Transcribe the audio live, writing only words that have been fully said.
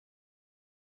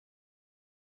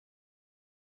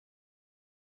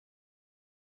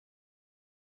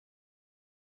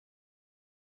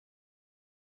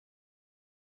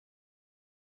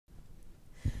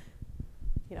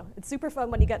It's super fun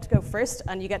when you get to go first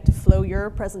and you get to flow your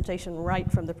presentation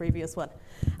right from the previous one.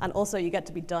 And also you get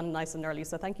to be done nice and early,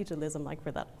 so thank you to Liz and Mike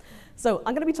for that. So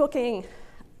I'm going to be talking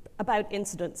about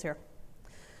incidents here,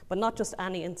 but not just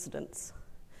any incidents.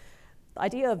 The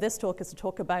idea of this talk is to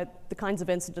talk about the kinds of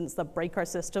incidents that break our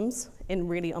systems in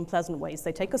really unpleasant ways.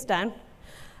 They take us down,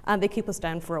 and they keep us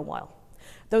down for a while.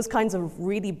 Those kinds of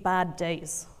really bad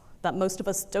days that most of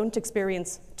us don't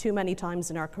experience too many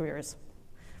times in our careers.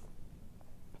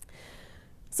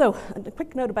 So, a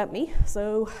quick note about me.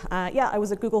 So, yeah, I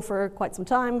was at Google for quite some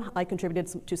time. I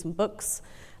contributed to some books.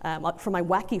 For my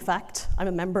wacky fact, I'm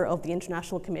a member of the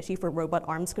International Committee for Robot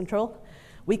Arms Control.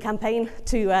 We campaign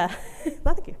to,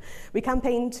 thank you. We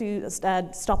campaign to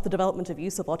stop the development of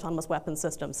use of autonomous weapons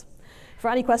systems. For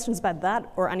any questions about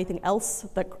that or anything else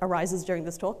that arises during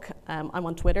this talk, I'm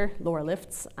on Twitter, Laura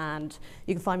Lifts, and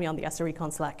you can find me on the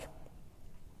SREcon Slack.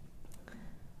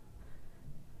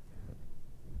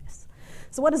 Yes.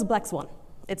 So what is a black swan?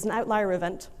 It's an outlier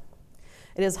event.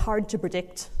 It is hard to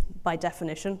predict by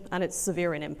definition, and it's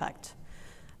severe in impact.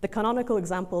 The canonical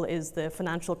example is the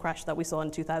financial crash that we saw in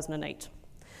 2008.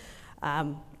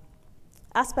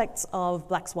 Aspects of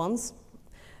black swans,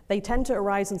 they tend to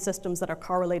arise in systems that are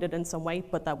correlated in some way,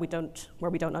 but where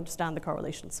we don't understand the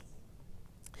correlations.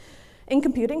 In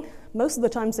computing, most of the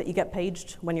times that you get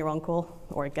paged when you're on call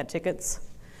or get tickets,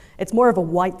 it's more of a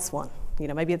white swan.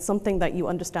 Maybe it's something that you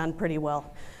understand pretty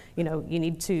well. You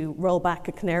need to roll back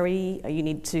a canary, you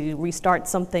need to restart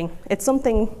something. It's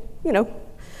something,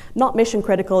 not mission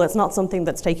critical, it's not something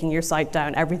that's taking your site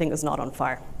down, everything is not on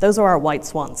fire. Those are our white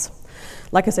swans.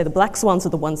 Like I say, the black swans are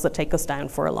the ones that take us down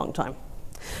for a long time.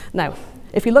 Now,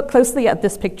 if you look closely at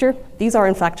this picture, these are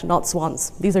in fact not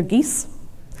swans. These are geese.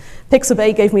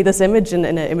 Pixabay gave me this image in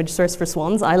an image source for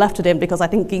swans. I left it in because I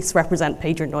think geese represent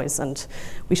pager noise, and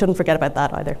we shouldn't forget about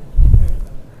that either.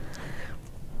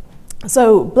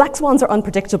 So black swans are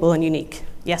unpredictable and unique.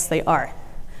 Yes, they are.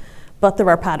 But there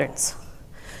are patterns.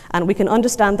 And we can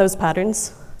understand those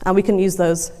patterns, and we can use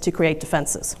those to create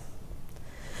defenses.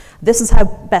 This is how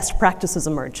best practices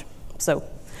emerge. So,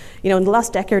 in the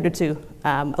last decade or two,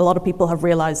 a lot of people have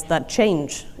realized that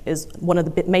change is one of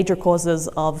the major causes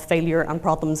of failure and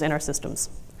problems in our systems.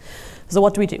 So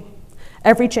what do?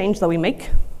 Every change that we make,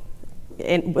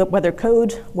 whether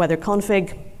code, whether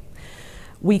config,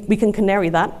 we can canary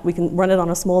that. We can run it on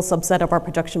a small subset of our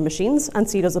production machines and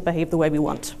see does it behave the way we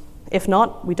want. If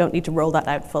not, we don't need to roll that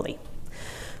out fully.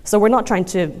 So we're not trying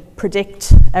to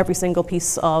predict every single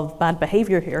piece of bad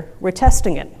behavior here. We're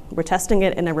testing it. We're testing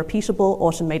it in a repeatable,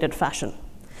 automated fashion.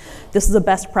 This is a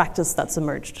best practice that's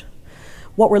emerged.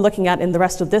 What we're looking at in the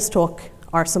rest of this talk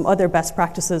are some other best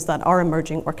practices that are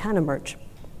emerging or can emerge.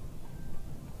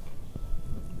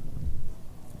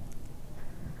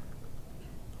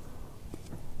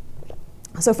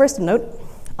 So first a note,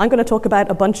 I'm going to talk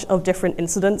about a bunch of different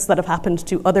incidents that have happened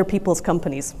to other people's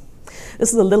companies.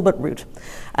 This is a little bit rude,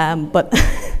 but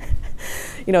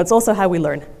it's also how we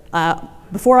learn.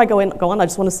 Before I go on, I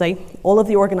just want to say all of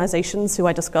the organizations who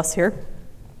I discuss here,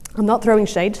 I'm not throwing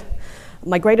shade.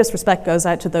 My greatest respect goes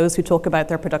out to those who talk about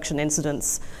their production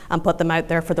incidents and put them out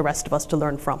there for the rest of us to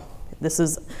learn from. This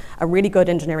is a really good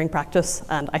engineering practice,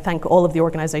 and I thank all of the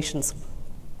organizations.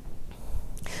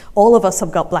 All of us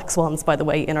have got black swans, by the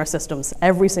way, in our systems.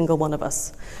 Every single one of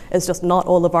us. It's just not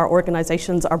all of our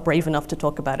organizations are brave enough to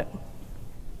talk about it.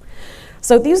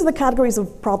 So these are the categories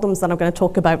of problems that I'm going to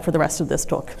talk about for the rest of this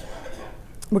talk.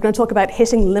 We're going to talk about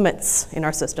hitting limits in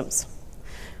our systems.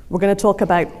 We're going to talk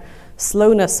about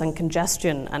slowness and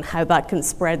congestion and how that can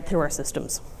spread through our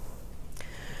systems.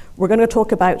 We're going to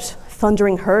talk about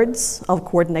thundering herds of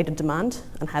coordinated demand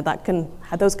and how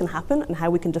those can happen and how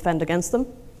we can defend against them.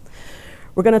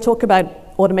 We're going to talk about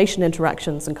automation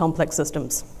interactions and complex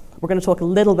systems. We're going to talk a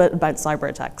little bit about cyber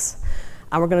attacks.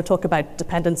 And we're going to talk about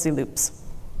dependency loops.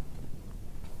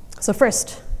 So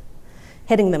first,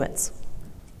 hitting limits.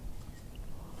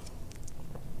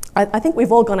 I think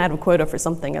we've all gone out of quota for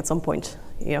something at some point.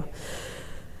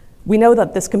 We know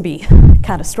that this can be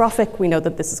catastrophic. We know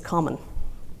that this is common.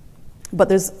 But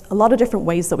there's a lot of different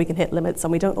ways that we can hit limits,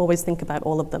 and we don't always think about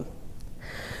all of them.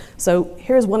 So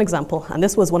here's one example, and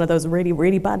this was one of those really,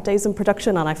 really bad days in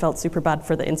production, and I felt super bad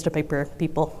for the Instapaper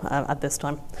people at this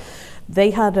time.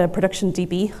 They had a production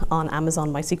DB on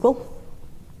Amazon MySQL.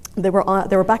 They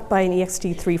were backed by an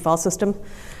ext3 file system,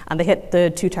 and they hit the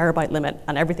 2 terabyte limit,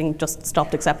 and everything just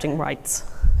stopped accepting writes.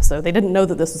 So they didn't know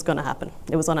that this was going to happen.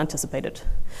 It was unanticipated.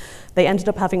 They ended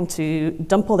up having to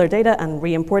dump all their data and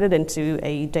re-import it into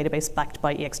a database backed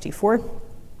by ext4.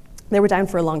 They were down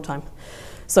for a long time.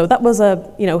 So that was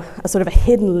a sort of a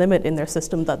hidden limit in their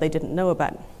system that they didn't know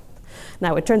about.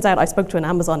 Now, it turns out I spoke to an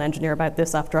Amazon engineer about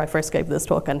this after I first gave this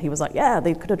talk, and he was like, yeah,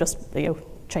 they could have just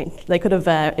changed. They could have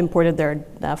imported their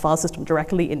file system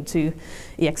directly into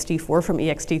ext4 from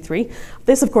ext3.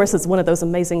 This, of course, is one of those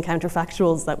amazing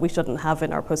counterfactuals that we shouldn't have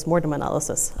in our postmortem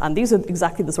analysis. And these are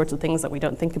exactly the sorts of things that we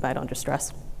don't think about under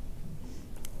stress.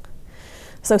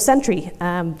 So Sentry,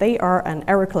 they are an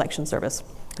error collection service.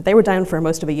 They were down for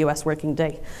most of a US working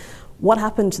day. What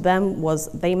happened to them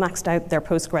was they maxed out their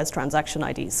Postgres transaction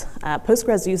IDs.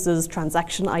 Postgres uses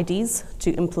transaction IDs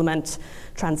to implement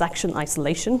transaction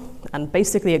isolation, and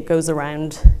basically it goes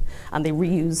around and they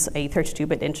reuse a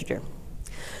 32-bit integer.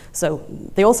 So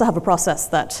they also have a process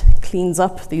that cleans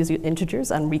up these integers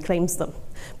and reclaims them.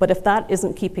 But if that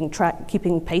isn't keeping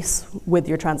pace with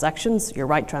your transactions, your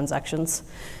write transactions,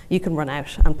 you can run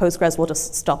out, and Postgres will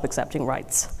just stop accepting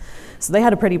writes. So they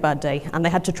had a pretty bad day, and they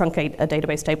had to truncate a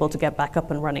database table to get back up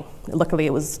and running. Luckily,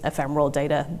 it was ephemeral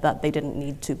data that they didn't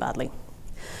need too badly.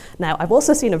 Now, I've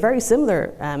also seen a very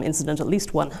similar incident, at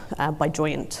least one, by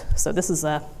Joyent. So this is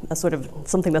a sort of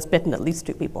something that's bitten at least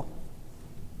 2 people.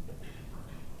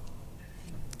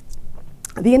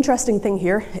 The interesting thing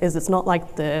here is it's not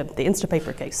like the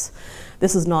Instapaper case.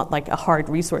 This is not like a hard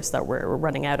resource that we're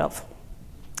running out of.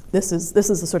 This is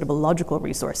a sort of a logical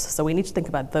resource, so we need to think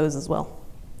about those as well.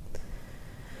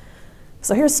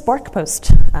 So here's Spark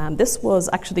Post. This was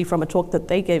actually from a talk that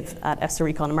they gave at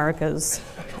SREcon Americas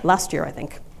last year, I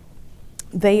think.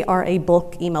 They are a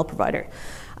bulk email provider,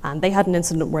 and they had an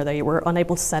incident where they were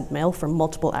unable to send mail for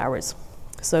multiple hours.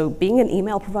 So being an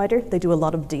email provider, they do a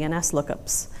lot of DNS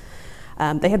lookups.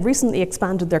 They had recently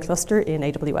expanded their cluster in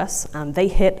AWS, and they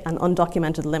hit an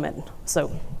undocumented limit.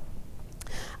 So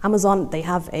Amazon, they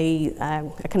have a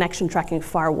connection tracking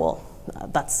firewall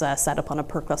that's set up on a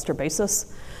per cluster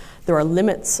basis. There are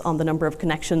limits on the number of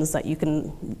connections that you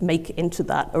can make into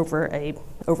that over a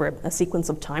sequence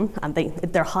of time, and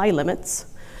they're high limits,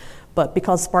 but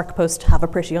because Spark Post have a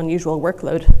pretty unusual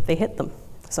workload, they hit them.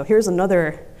 So here's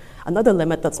another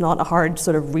limit that's not a hard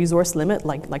sort of resource limit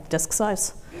like disk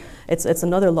size. It's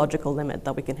another logical limit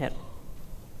that we can hit.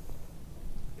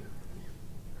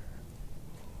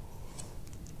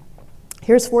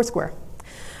 Here's Foursquare.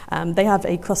 They have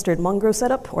a clustered Mongo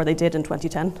setup, or they did in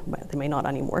 2010, but they may not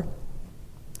anymore.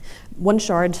 One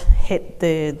shard hit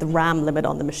the RAM limit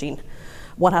on the machine.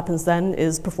 What happens then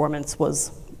is performance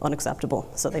was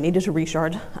unacceptable, so they needed to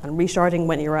reshard, and resharding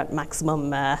when you're at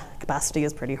maximum capacity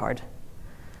is pretty hard.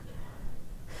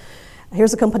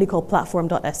 Here's a company called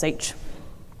platform.sh.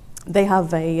 They use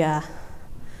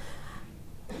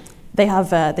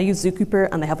Zookeeper,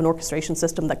 and they have an orchestration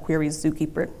system that queries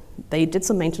Zookeeper. They did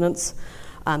some maintenance,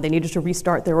 and they needed to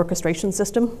restart their orchestration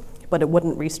system, but it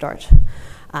wouldn't restart.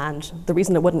 And the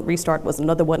reason it wouldn't restart was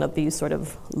another one of these sort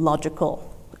of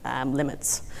logical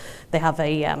limits. They had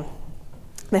a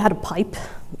pipe,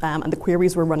 and the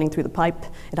queries were running through the pipe.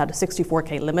 It had a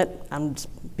 64K limit, and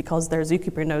because their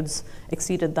Zookeeper nodes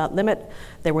exceeded that limit,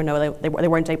 they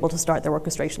weren't able to start their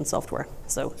orchestration software.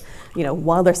 So,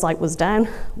 while their site was down,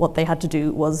 what they had to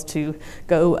do was to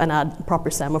go and add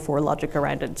proper semaphore logic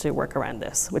around it to work around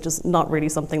this, which is not really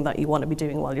something that you want to be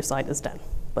doing while your site is down.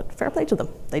 But fair play to them,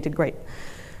 they did great.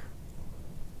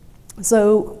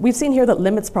 So we've seen here that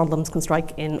limits problems can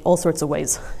strike in all sorts of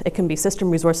ways. It can be system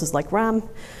resources like RAM.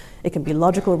 It can be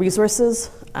logical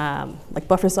resources, like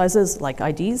buffer sizes, like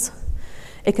IDs.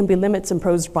 It can be limits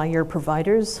imposed by your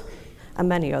providers, and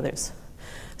many others.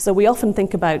 So we often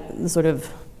think about the sort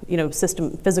of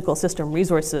physical system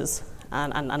resources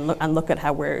and look at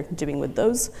how we're doing with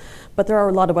those. But there are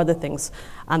a lot of other things.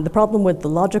 And the problem with the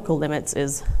logical limits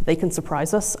is they can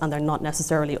surprise us, and they're not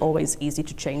necessarily always easy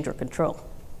to change or control.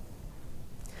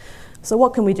 So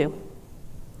what can we do?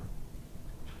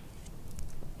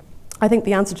 I think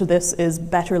the answer to this is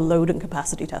better load and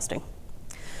capacity testing.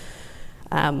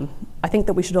 I think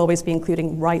that we should always be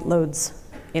including write loads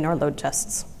in our load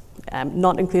tests.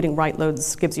 Not including write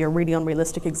loads gives you a really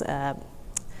unrealistic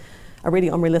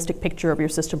picture of your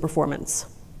system performance.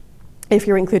 If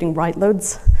you're including write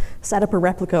loads, set up a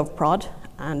replica of prod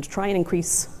and try and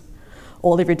increase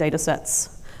all of your data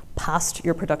sets past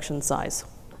your production size.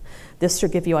 This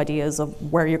should give you ideas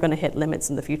of where you're going to hit limits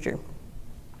in the future.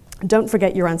 Don't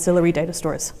forget your ancillary data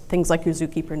stores, things like your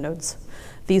Zookeeper nodes.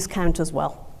 These count as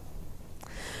well.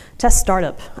 Test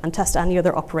startup and test any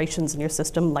other operations in your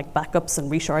system like backups and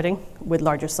resharding with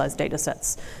larger size data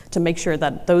sets to make sure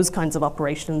that those kinds of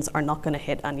operations are not going to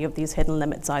hit any of these hidden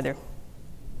limits either.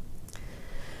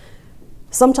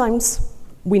 Sometimes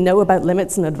we know about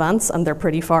limits in advance and they're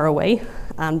pretty far away,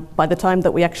 and by the time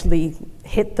that we actually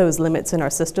hit those limits in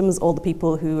our systems, all the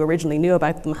people who originally knew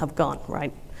about them have gone,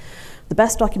 right? The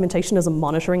best documentation is a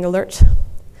monitoring alert.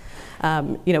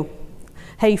 You know,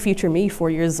 hey, future me, 4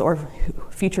 years, or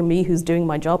future me who's doing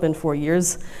my job in 4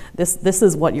 years, this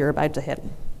is what you're about to hit.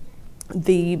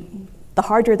 The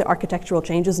harder the architectural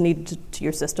changes needed to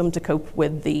your system to cope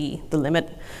with the limit,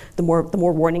 the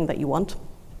more warning that you want.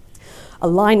 A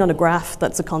line on a graph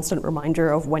that's a constant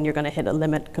reminder of when you're going to hit a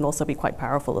limit can also be quite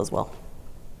powerful as well.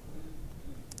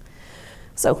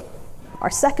 So, our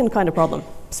second kind of problem,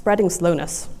 spreading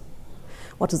slowness.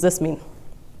 What does this mean?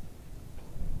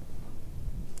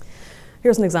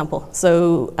 Here's an example.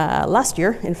 So last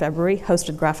year, in February,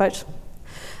 hosted Graphite.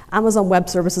 Amazon Web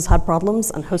Services had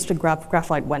problems, and hosted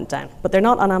Graphite went down. But they're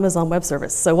not on Amazon Web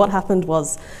Service. So what happened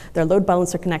was their load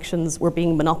balancer connections were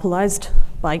being monopolized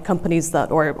by companies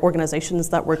that, or organizations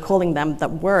that were calling them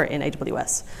that were in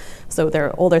AWS. So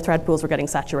all their thread pools were getting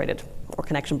saturated, or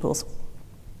connection pools.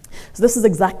 So this is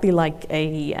exactly like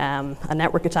a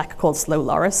network attack called Slow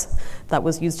Loris that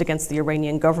was used against the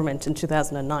Iranian government in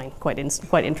 2009, quite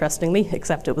interestingly,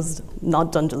 except it was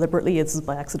not done deliberately, it's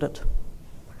by accident.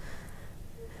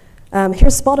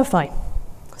 Here's Spotify.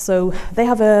 So they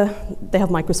have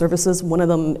microservices. One of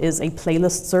them is a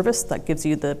playlist service that gives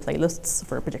you the playlists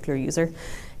for a particular user.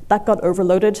 That got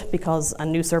overloaded because a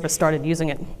new service started using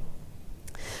it.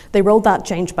 They rolled that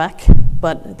change back,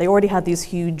 but they already had these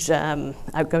huge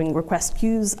outgoing request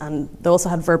queues, and they also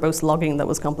had verbose logging that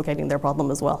was complicating their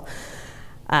problem as well.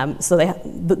 So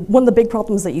one of the big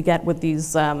problems that you get with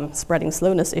these spreading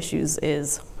slowness issues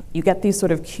is you get these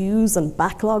sort of queues and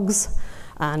backlogs,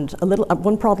 and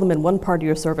one problem in one part of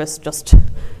your service just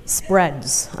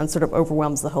spreads and sort of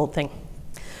overwhelms the whole thing.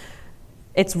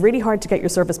 It's really hard to get your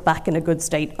service back in a good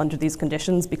state under these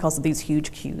conditions because of these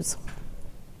huge queues.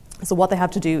 So what they have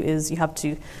to do is you have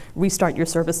to restart your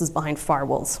services behind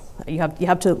firewalls. You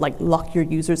have to like lock your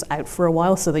users out for a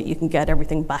while so that you can get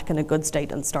everything back in a good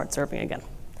state and start serving again.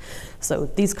 So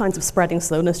these kinds of spreading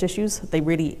slowness issues, they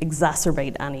really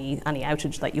exacerbate any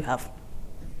outage that you have.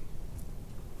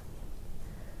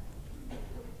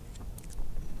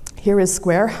 Here is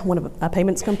Square, a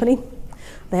payments company.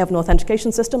 They have an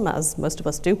authentication system, as most of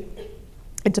us do.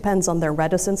 It depends on their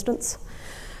Redis instance.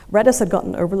 Redis had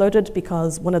gotten overloaded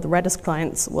because one of the Redis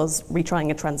clients was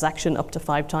retrying a transaction up to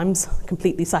 5 times,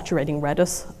 completely saturating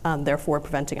Redis, and therefore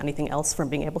preventing anything else from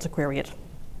being able to query it.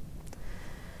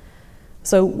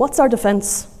 So what's our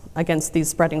defense against these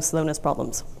spreading slowness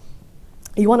problems?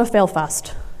 You want to fail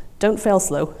fast. Don't fail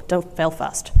slow, don't fail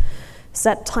fast.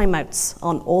 Set timeouts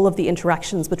on all of the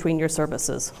interactions between your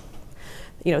services.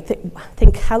 You know,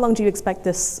 think how long do you expect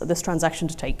this transaction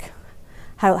to take?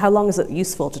 How long is it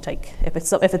useful to take? If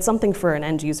it's something for an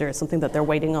end user, something that they're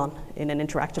waiting on in an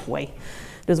interactive way,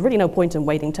 there's really no point in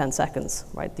waiting 10 seconds,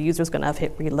 right? The user's going to have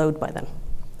hit reload by then.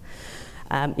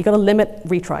 You've got to limit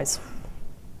retries.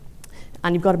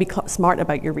 And you've got to be smart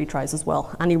about your retries as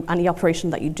well. Any operation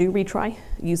that you do retry,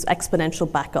 use exponential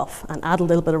backoff and add a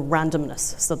little bit of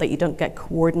randomness so that you don't get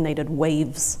coordinated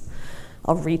waves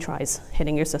of retries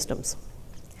hitting your systems.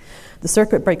 The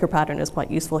circuit breaker pattern is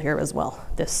quite useful here as well.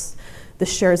 This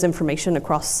shares information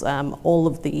across all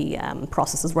of the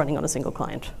processes running on a single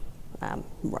client.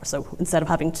 So instead of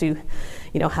having to,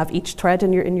 have each thread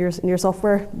in your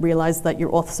software realize that your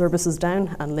auth service is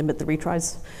down and limit the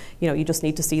retries, you just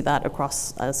need to see that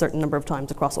across a certain number of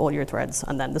times across all your threads,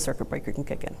 and then the circuit breaker can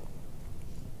kick in.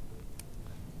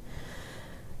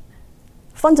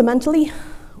 Fundamentally,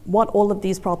 what all of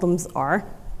these problems are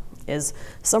is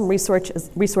some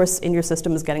resource in your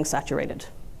system is getting saturated.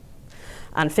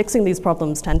 And fixing these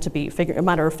problems tend to be a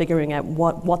matter of figuring out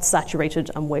what's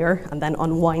saturated and where, and then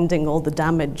unwinding all the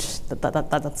damage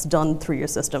that's done through your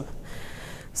system.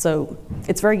 So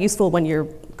it's very useful when you're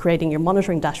creating your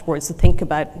monitoring dashboards to think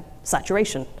about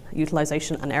saturation,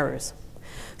 utilization, and errors.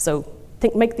 So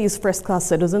make these first-class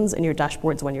citizens in your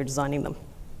dashboards when you're designing them.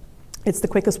 It's the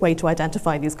quickest way to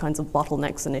identify these kinds of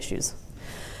bottlenecks and issues.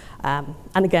 And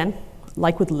again,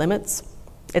 like with limits,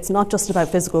 it's not just about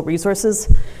physical resources.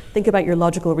 Think about your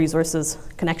logical resources,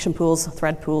 connection pools,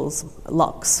 thread pools,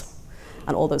 locks,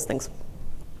 and all those things.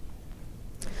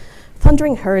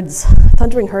 Thundering herds.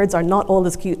 Thundering herds are not all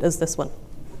as cute as this one.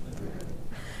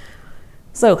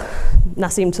 So,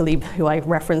 Nassim Taleb, who I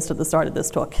referenced at the start of this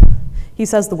talk, he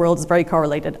says the world is very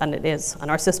correlated, and it is,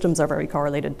 and our systems are very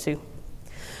correlated too.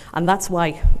 And that's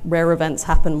why rare events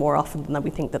happen more often than we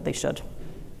think that they should.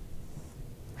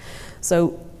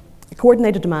 So,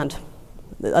 coordinated demand,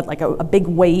 like a big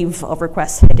wave of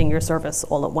requests hitting your service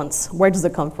all at once. Where does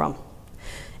it come from?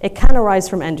 It can arise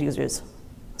from end users.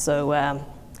 So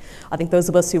I think those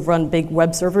of us who've run big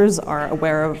web servers are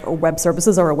aware of, or web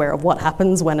services are aware of what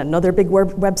happens when another big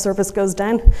web service goes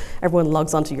down. Everyone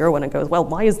logs onto your one and goes, well,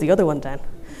 why is the other one down?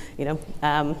 You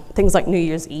know, things like New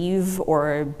Year's Eve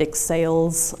or big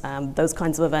sales, those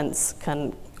kinds of events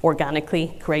can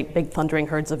organically create big thundering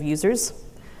herds of users.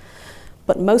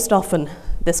 But most often,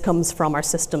 this comes from our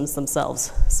systems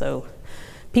themselves. So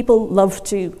people love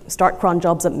to start cron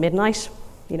jobs at midnight.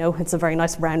 You know, it's a very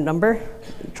nice round number.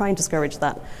 Try and discourage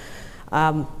that.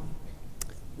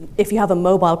 If you have a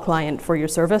mobile client for your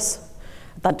service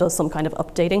that does some kind of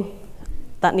updating,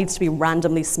 that needs to be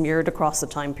randomly smeared across a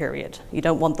time period. You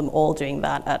don't want them all doing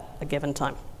that at a given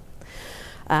time.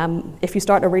 If you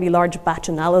start a really large batch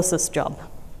analysis job,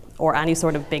 or any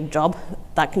sort of big job,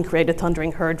 that can create a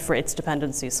thundering herd for its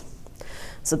dependencies.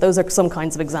 So those are some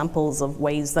kinds of examples of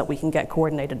ways that we can get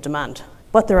coordinated demand.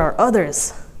 But there are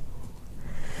others.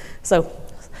 So,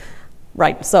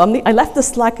 right, so I left this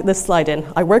slide in.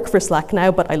 I work for Slack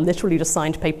now, but I literally just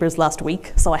signed papers last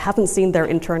week, so I haven't seen their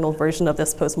internal version of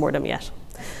this postmortem yet.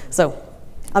 So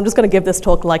I'm just going to give this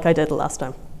talk like I did last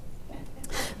time.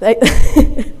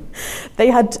 They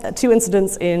had 2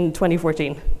 incidents in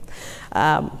 2014.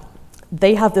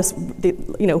 They have this,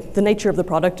 you know, the nature of the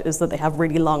product is that they have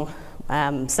really long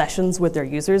sessions with their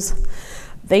users.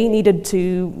 They needed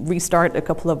to restart a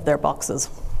couple of their boxes.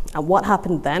 And what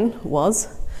happened then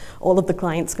was all of the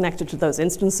clients connected to those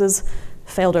instances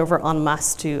failed over en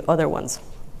masse to other ones.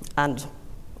 And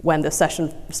when the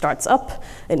session starts up,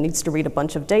 it needs to read a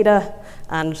bunch of data,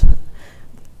 and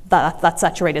that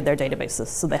saturated their databases.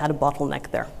 So they had a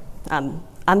bottleneck there.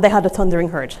 And they had a thundering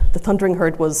herd. The thundering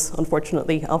herd was,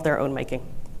 unfortunately, of their own making.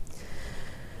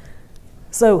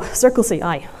 So Circle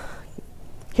CI.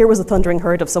 Here was a thundering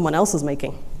herd of someone else's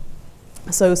making.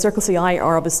 So Circle CI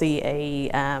are obviously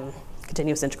a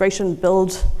continuous integration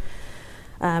build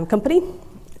company.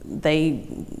 They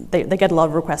get a lot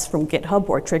of requests from GitHub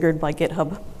or triggered by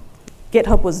GitHub.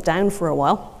 GitHub was down for a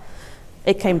while.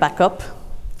 It came back up.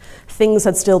 Things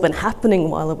had still been happening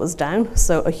while it was down,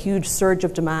 so a huge surge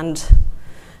of demand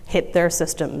hit their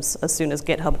systems as soon as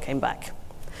GitHub came back.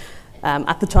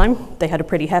 At the time, they had a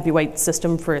pretty heavyweight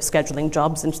system for scheduling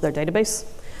jobs into their database,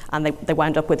 and they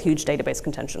wound up with huge database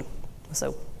contention.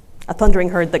 So a thundering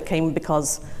herd that came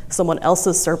because someone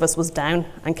else's service was down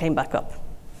and came back up.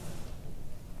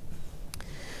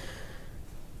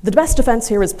 The best defense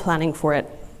here is planning for it.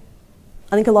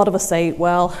 I think a lot of us say,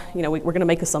 well, you know, we're going to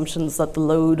make assumptions that the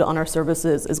load on our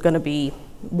services is going to be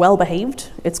well behaved.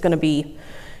 It's going to be,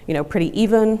 you know, pretty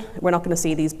even. We're not going to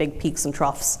see these big peaks and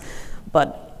troughs.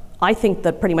 But I think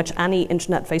that pretty much any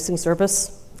internet-facing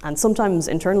service, and sometimes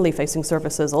internally facing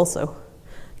services also,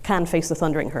 can face a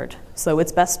thundering herd. So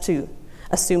it's best to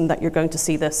assume that you're going to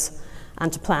see this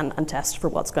and to plan and test for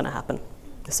what's going to happen.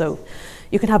 So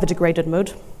you can have a degraded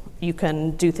mode. You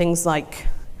can do things like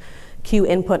queue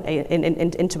input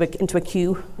into a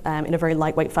queue in a very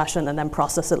lightweight fashion and then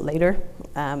process it later.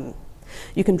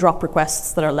 You can drop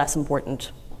requests that are less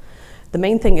important. The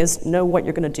main thing is know what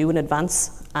you're going to do in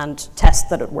advance and test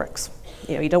that it works.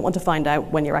 You know, you don't want to find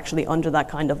out when you're actually under that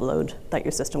kind of load that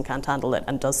your system can't handle it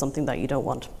and does something that you don't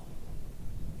want.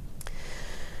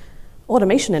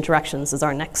 Automation interactions is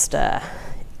our next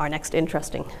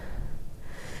interesting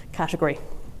category.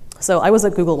 So I was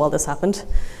at Google while this happened.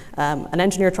 An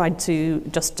engineer tried to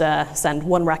just send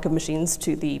one rack of machines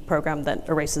to the program that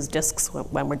erases disks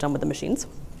when we're done with the machines.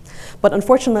 But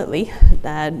unfortunately,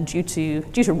 due to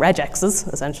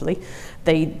regexes, essentially,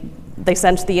 they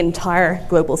sent the entire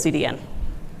global CDN.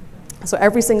 So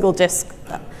every single disk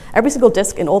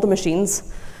in all the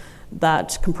machines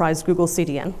that comprised Google's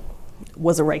CDN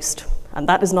was erased. And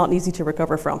that is not easy to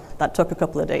recover from. That took a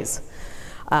couple of days.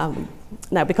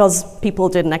 Now, because people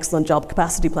did an excellent job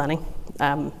capacity planning,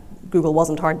 Google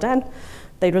wasn't hard down.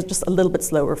 They were just a little bit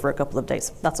slower for a couple of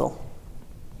days. That's all.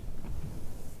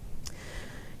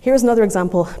 Here's another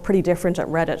example, pretty different at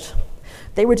Reddit.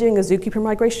 They were doing a zookeeper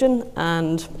migration,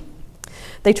 and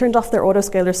they turned off their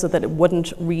autoscaler so that it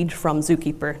wouldn't read from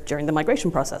zookeeper during the migration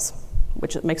process,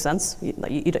 which it makes sense. You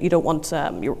don't want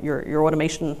your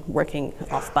automation working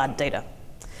off bad data.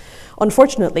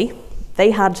 Unfortunately, they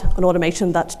had an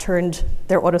automation that turned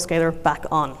their autoscaler back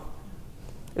on.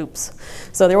 Oops.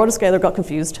 So their autoscaler got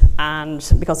confused and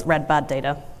because it read bad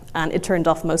data, and it turned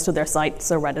off most of their site,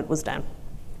 so Reddit was down.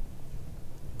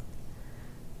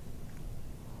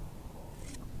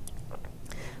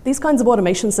 These kinds of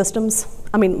automation systems,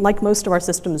 I mean, like most of our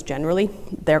systems generally,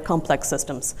 they're complex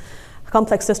systems.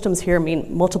 Complex systems here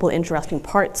mean multiple interesting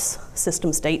parts,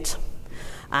 system state,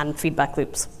 and feedback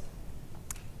loops.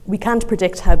 We can't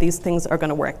predict how these things are going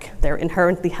to work. They're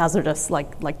inherently hazardous,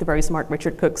 like the very smart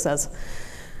Richard Cook says.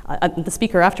 The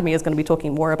speaker after me is going to be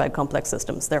talking more about complex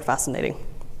systems. They're fascinating.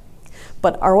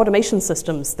 But our automation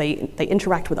systems, they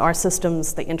interact with our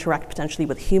systems, they interact potentially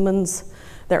with humans,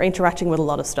 they're interacting with a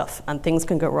lot of stuff, and things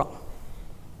can go wrong.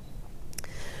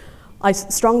 I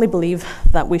strongly believe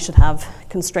that we should have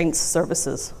constraints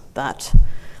services that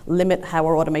limit how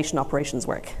our automation operations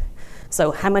work.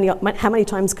 So how many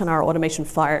times can our automation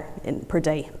fire per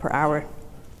day, per hour?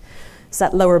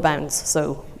 Set lower bounds,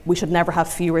 so we should never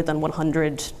have fewer than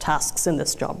 100 tasks in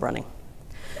this job running.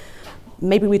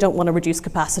 Maybe we don't want to reduce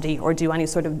capacity or do any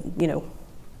sort of,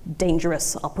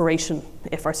 dangerous operation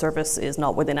if our service is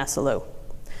not within SLO.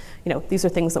 These are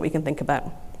things that we can think about.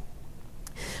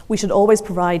 We should always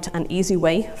provide an easy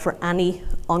way for any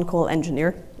on-call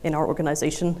engineer in our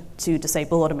organization to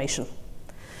disable automation.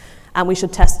 And we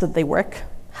should test that they work.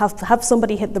 Have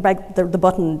somebody hit the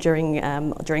button during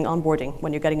onboarding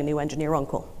when you're getting a new engineer on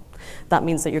call. That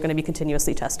means that you're going to be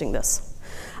continuously testing this.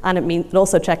 And it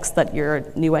also checks that your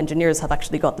new engineers have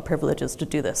actually got the privileges to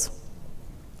do this.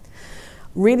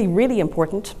 Really, really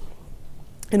important,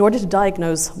 in order to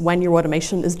diagnose when your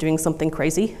automation is doing something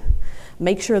crazy,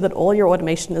 make sure that all your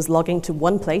automation is logging to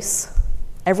one place,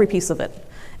 every piece of it.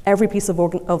 Every piece of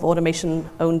automation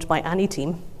owned by any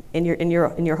team in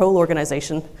your whole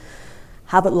organization,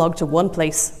 have it logged to one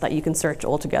place that you can search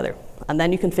all together. And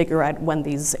then you can figure out when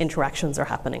these interactions are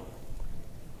happening.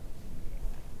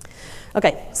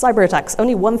 Okay, cyber attacks.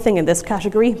 Only one thing in this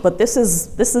category, but this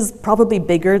is probably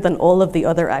bigger than all of the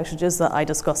other outages that I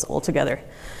discuss altogether.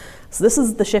 So this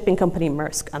is the shipping company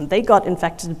Maersk, and they got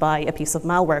infected by a piece of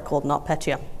malware called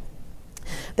NotPetya.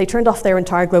 They turned off their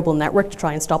entire global network to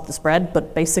try and stop the spread,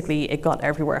 but basically it got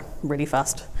everywhere really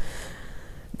fast.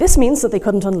 This means that they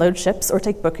couldn't unload ships or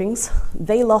take bookings.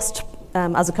 They lost,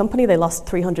 as a company, they lost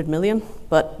 300 million,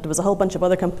 but there was a whole bunch of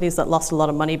other companies that lost a lot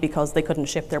of money because they couldn't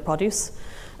ship their produce.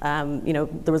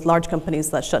 There was large companies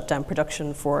that shut down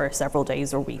production for several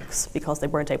days or weeks because they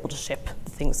weren't able to ship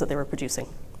the things that they were producing.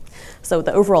 So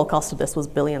the overall cost of this was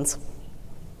billions.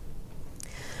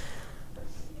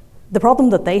 The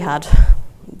problem that they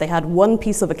had one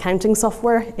piece of accounting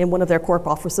software in one of their corp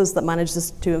offices that manages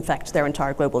to infect their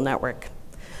entire global network.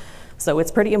 So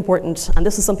it's pretty important, and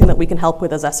this is something that we can help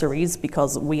with as SREs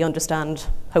because we understand,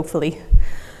 hopefully,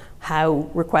 how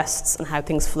requests and how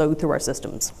things flow through our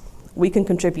systems. We can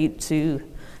contribute to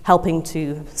helping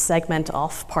to segment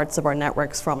off parts of our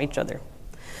networks from each other.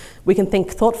 We can think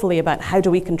thoughtfully about how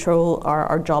do we control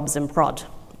our jobs in prod.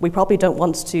 We probably don't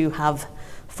want to have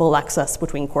full access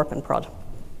between corp and prod.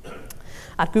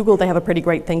 At Google, they have a pretty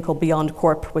great thing called Beyond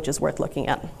Corp, which is worth looking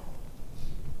at.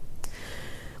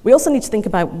 We also need to think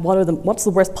about what's the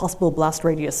worst possible blast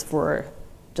radius for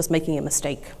just making a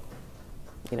mistake.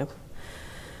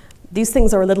 These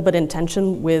things are a little bit in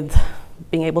tension with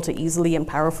being able to easily and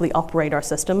powerfully operate our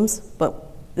systems, but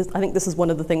I think this is one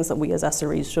of the things that we as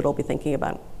SREs should all be thinking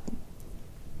about.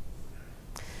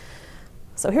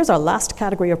 So here's our last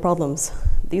category of problems.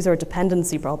 These are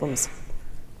dependency problems.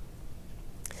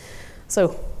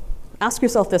 So ask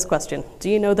yourself this question.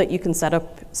 Do you know that you can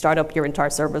start up your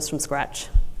entire service from scratch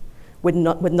with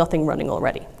nothing running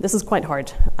already? This is quite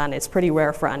hard, and it's pretty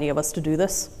rare for any of us to do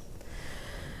this.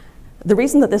 The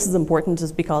reason that this is important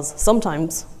is because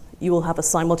sometimes you will have a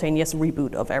simultaneous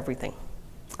reboot of everything,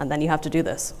 and then you have to do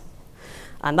this.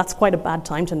 And that's quite a bad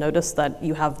time to notice that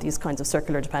you have these kinds of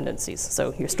circular dependencies.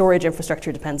 So your storage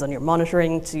infrastructure depends on your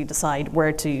monitoring to decide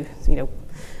where to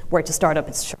start up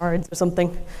its shards or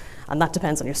something, and that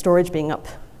depends on your storage being up.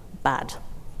 Bad.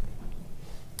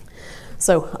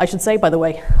 So I should say, by the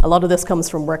way, a lot of this comes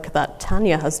from work that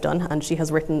Tanya has done, and she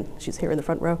has written, she's here in the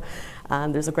front row,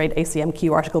 and there's a great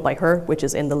ACMQ article by her, which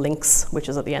is in the links, which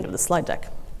is at the end of the slide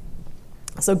deck.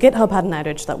 So GitHub had an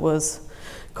outage that was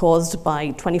caused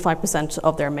by 25%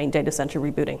 of their main data center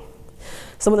rebooting.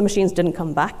 Some of the machines didn't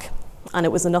come back, and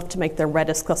it was enough to make their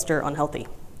Redis cluster unhealthy.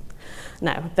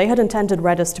 Now, they had intended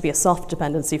Redis to be a soft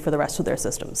dependency for the rest of their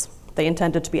systems. They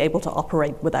intended to be able to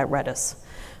operate without Redis.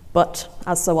 But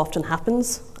as so often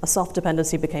happens, a soft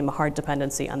dependency became a hard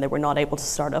dependency, and they were not able to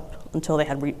start up until they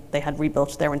had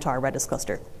rebuilt their entire Redis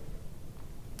cluster.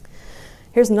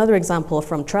 Here's another example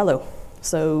from Trello.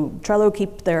 So Trello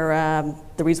keep the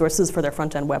resources for their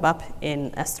front-end web app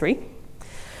in S3.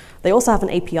 They also have an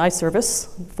API service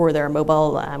for their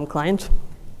mobile client.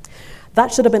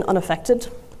 That should have been unaffected,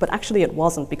 but actually it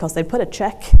wasn't, because they put a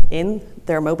check in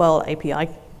their mobile API,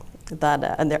 in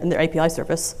their API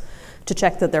service, to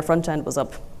check that their front end was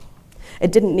up.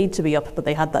 It didn't need to be up, but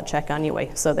they had that check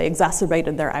anyway, so they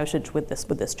exacerbated their outage with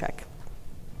this check.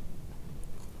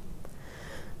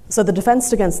 So the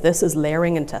defense against this is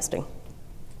layering and testing.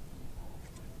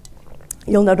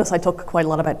 You'll notice I talk quite a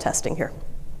lot about testing here.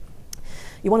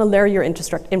 You want to layer your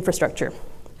infrastructure.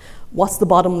 What's the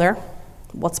bottom layer?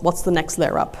 What's the next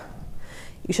layer up?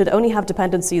 You should only have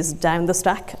dependencies down the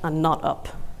stack and not up.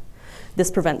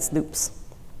 This prevents loops.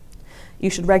 You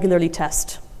should regularly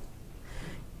test.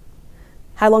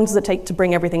 How long does it take to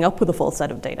bring everything up with a full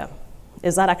set of data?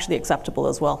 Is that actually acceptable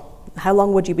as well? How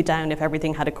long would you be down if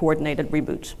everything had a coordinated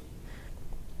reboot?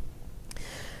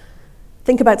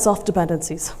 Think about soft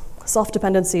dependencies. Soft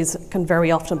dependencies can very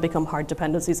often become hard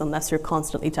dependencies unless you're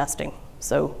constantly testing.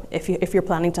 So if you're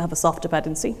planning to have a soft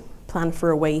dependency, plan for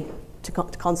a way to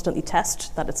constantly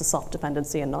test that it's a soft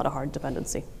dependency and not a hard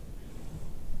dependency.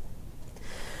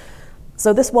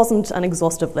 So this wasn't an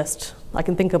exhaustive list. I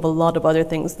can think of a lot of other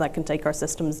things that can take our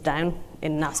systems down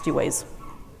in nasty ways.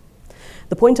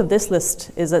 The point of this list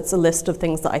is it's a list of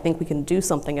things that I think we can do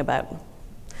something about.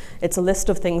 It's a list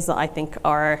of things that I think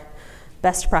are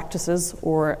best practices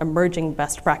or emerging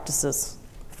best practices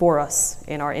for us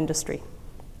in our industry.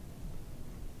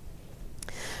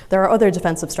 There are other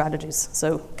defensive strategies.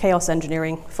 So chaos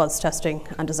engineering, fuzz testing,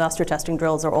 and disaster testing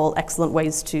drills are all excellent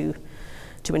ways to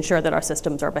ensure that our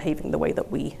systems are behaving the way that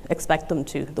we expect them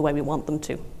to, the way we want them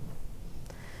to.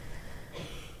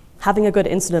 Having a good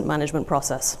incident management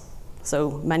process.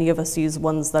 So many of us use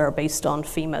ones that are based on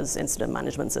FEMA's incident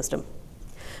management system.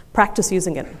 Practice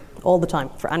using it all the time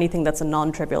for anything that's a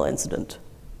non-trivial incident.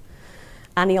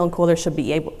 Any on-caller should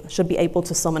be able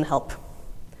to summon help.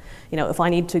 You know, if I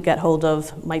need to get hold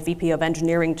of my VP of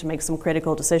engineering to make some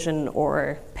critical decision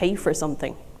or pay for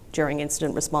something during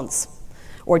incident response,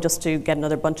 or just to get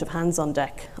another bunch of hands on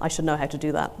deck, I should know how to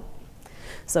do that.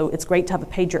 So it's great to have a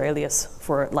pager alias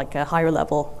for like a higher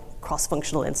level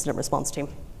cross-functional incident response team.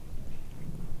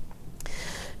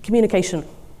 Communication.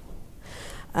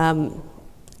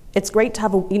 It's great to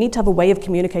have you need to have a way of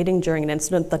communicating during an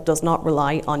incident that does not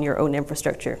rely on your own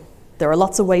infrastructure. There are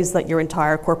lots of ways that your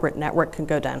entire corporate network can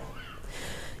go down.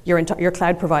 Your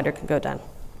cloud provider can go down.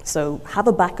 So have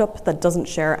a backup that doesn't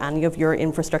share any of your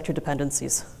infrastructure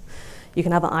dependencies. You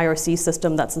can have an IRC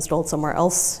system that's installed somewhere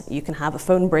else. You can have a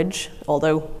phone bridge,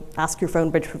 although ask your phone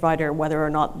bridge provider whether or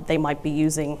not they might be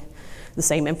using the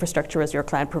same infrastructure as your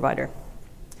cloud provider.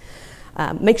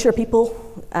 Make sure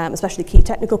people, especially key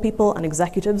technical people and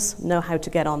executives, know how to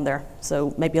get on there.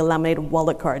 So maybe a laminated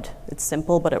wallet card. It's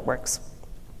simple, but it works.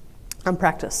 And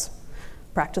practice.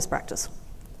 Practice, practice.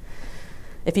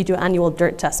 If you do annual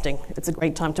dirt testing, it's a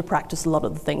great time to practice a lot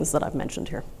of the things that I've mentioned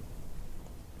here.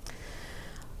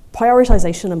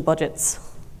 Prioritization and budgets.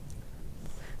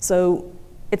 So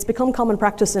it's become common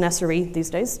practice in SRE these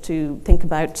days to think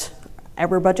about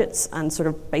error budgets and sort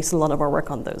of base a lot of our work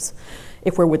on those.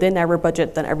 If we're within error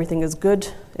budget, then everything is good.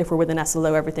 If we're within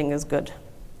SLO, everything is good.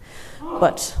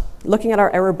 But looking at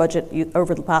our error budget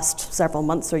over the past several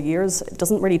months or years, it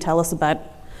doesn't really tell us about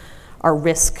our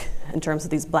risk in terms of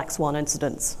these black swan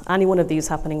incidents. Any one of these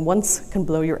happening once can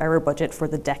blow your error budget for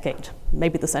the decade,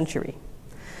 maybe the century.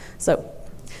 So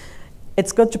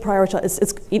it's good to prioritize.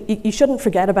 You shouldn't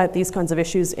forget about these kinds of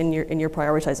issues in your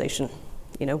prioritization.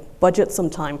 You know, budget some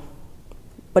time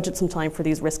for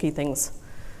these risky things.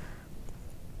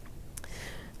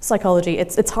 Psychology.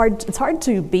 It's hard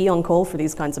to be on call for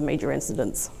these kinds of major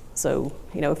incidents. So,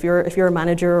 you know, if you're a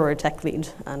manager or a tech lead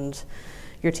and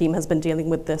your team has been dealing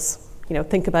with this, you know,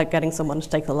 think about getting someone to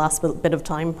take the last bit of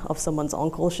time of someone's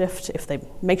on-call shift. If they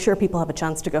make sure people have a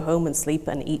chance to go home and sleep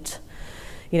and eat.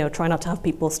 You know, try not to have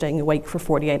people staying awake for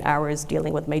 48 hours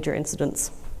dealing with major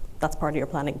incidents. That's part of your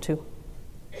planning too.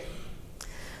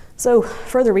 So,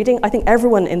 further reading, I think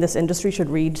everyone in this industry should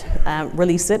read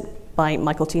Release It by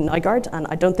Michael T. Nygaard, and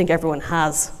I don't think everyone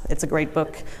has. It's a great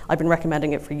book. I've been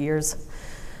recommending it for years.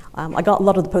 I got a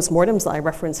lot of the postmortems that I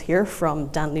reference here from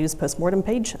Dan Liu's postmortem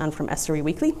page and from SRE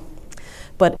Weekly.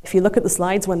 But if you look at the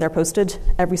slides when they're posted,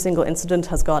 every single incident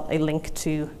has got a link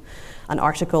to an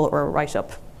article or a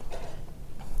write-up.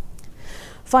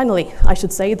 Finally, I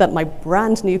should say that my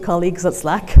brand new colleagues at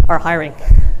Slack are hiring.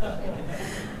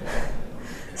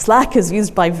 Slack is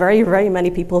used by very, very many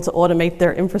people to automate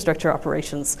their infrastructure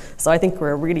operations. So I think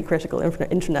we're a really critical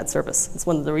internet service. It's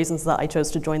one of the reasons that I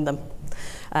chose to join them.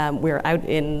 We're out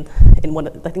in one,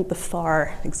 I think, the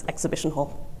FAR exhibition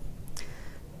hall.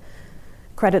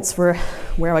 Credits for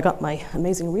where I got my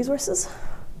amazing resources.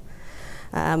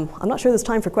 I'm not sure there's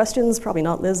time for questions. Probably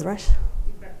not, Liz, right?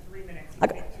 You've got 3 minutes.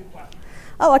 Okay. Take 2 questions.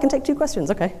 Oh, I can take 2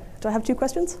 questions. Okay. Do I have 2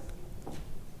 questions?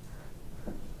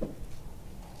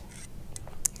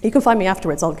 You can find me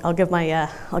afterwards. I'll give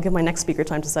my next speaker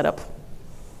time to set up.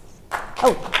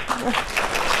 Oh.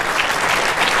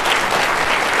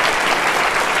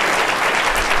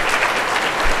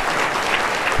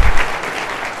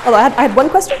 Oh, I had one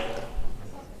question?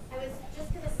 I was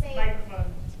just going to say...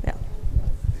 Microphone. Yeah.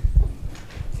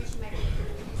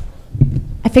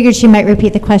 I figured she might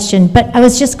repeat the question, but I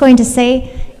was just going to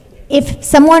say, if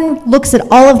someone looks at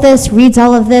all of this, reads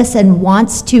all of this, and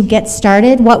wants to get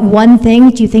started, what one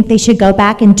thing do you think they should go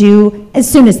back and do as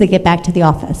soon as they get back to the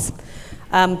office?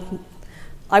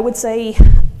 I would say,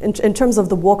 in terms of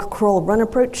the walk, crawl, run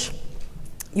approach,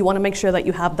 you want to make sure that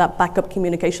you have that backup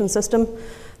communication system.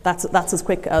 That's as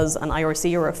quick as an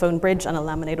IRC or a phone bridge and a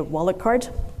laminated wallet card.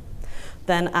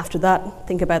 Then after that,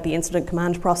 think about the incident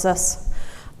command process.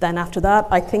 Then after that,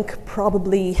 I think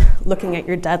probably looking at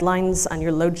your deadlines and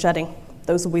your load shedding.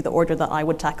 Those will be the order that I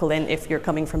would tackle in if you're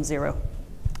coming from zero.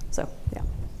 So, yeah.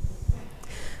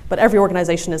 But every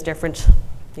organization is different,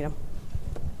 you know.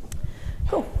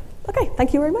 Cool. Okay,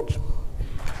 thank you very much.